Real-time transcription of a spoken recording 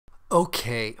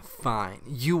Okay, fine,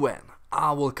 you win.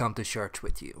 I will come to church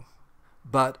with you.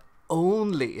 But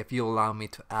only if you allow me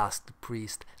to ask the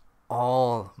priest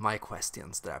all my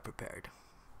questions that I prepared.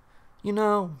 You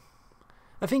know,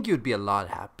 I think you'd be a lot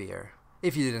happier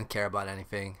if you didn't care about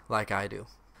anything like I do.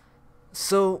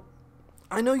 So,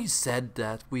 I know you said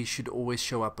that we should always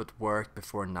show up at work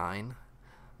before 9,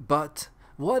 but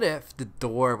what if the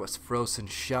door was frozen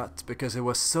shut because it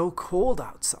was so cold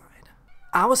outside?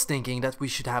 I was thinking that we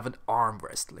should have an arm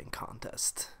wrestling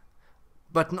contest.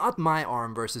 But not my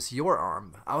arm versus your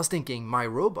arm. I was thinking my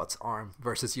robot's arm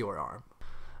versus your arm.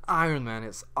 Iron Man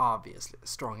is obviously the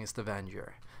strongest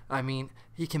Avenger. I mean,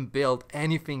 he can build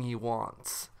anything he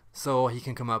wants. So he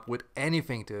can come up with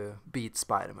anything to beat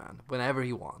Spider-Man whenever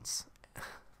he wants.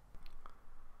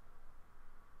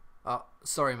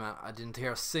 Sorry man, I didn't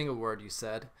hear a single word you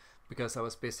said because I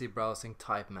was busy browsing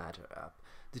Type Matter app.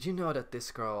 Did you know that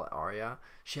this girl, Arya,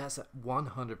 she has a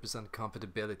 100%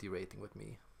 compatibility rating with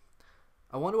me?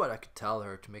 I wonder what I could tell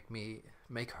her to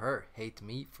make her hate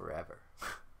me forever.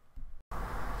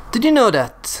 Did you know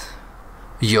that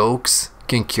jokes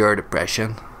can cure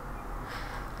depression?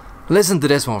 Listen to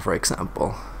this one for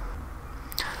example.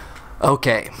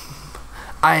 Okay,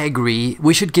 I agree,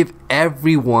 we should give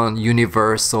everyone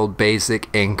universal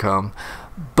basic income,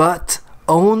 but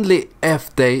only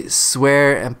if they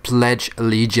swear and pledge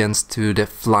allegiance to the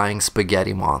flying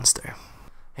spaghetti monster.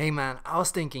 Hey man, I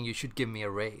was thinking you should give me a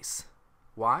raise.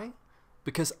 Why?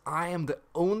 Because I am the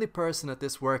only person at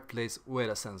this workplace with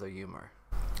a sense of humor.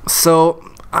 So,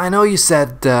 I know you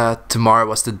said tomorrow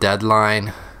was the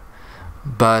deadline,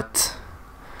 but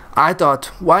I thought,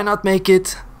 why not make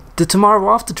it the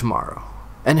tomorrow after tomorrow?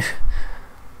 And,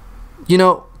 you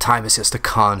know, time is just a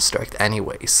construct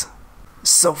anyways.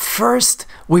 So first,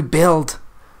 we build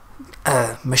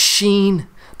a machine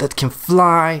that can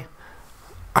fly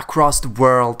across the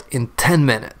world in 10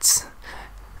 minutes.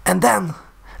 And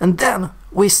then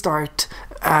we start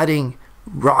adding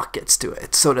rockets to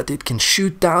it so that it can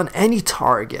shoot down any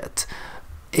target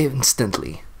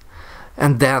instantly.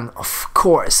 And then, of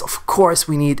course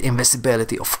we need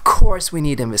invisibility. Of course we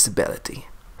need invisibility.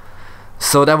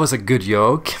 So that was a good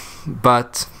joke,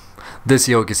 but this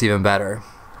joke is even better.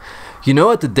 You know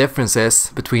what the difference is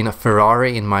between a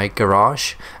Ferrari in my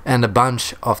garage and a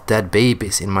bunch of dead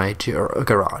babies in my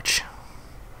garage?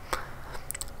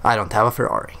 I don't have a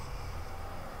Ferrari.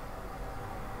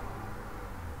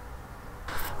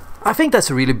 I think that's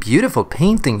a really beautiful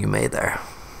painting you made there.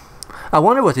 I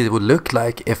wonder what it would look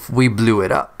like if we blew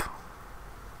it up.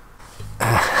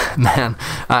 Man,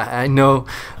 I know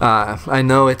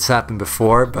it's happened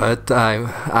before, but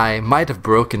I might have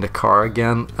broken the car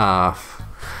again.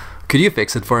 Could you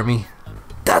fix it for me?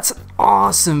 That's an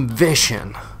awesome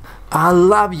vision. I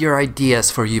love your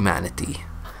ideas for humanity.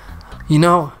 You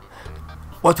know,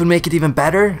 what would make it even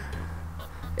better?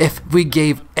 If we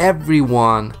gave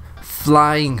everyone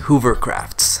flying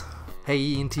hovercrafts. Hey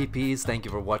ENTPs, thank you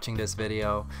for watching this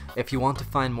video. If you want to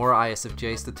find more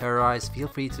ISFJs to terrorize, feel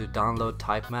free to download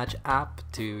Type Match app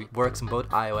to works on both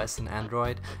iOS and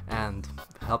Android and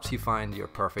helps you find your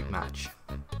perfect match.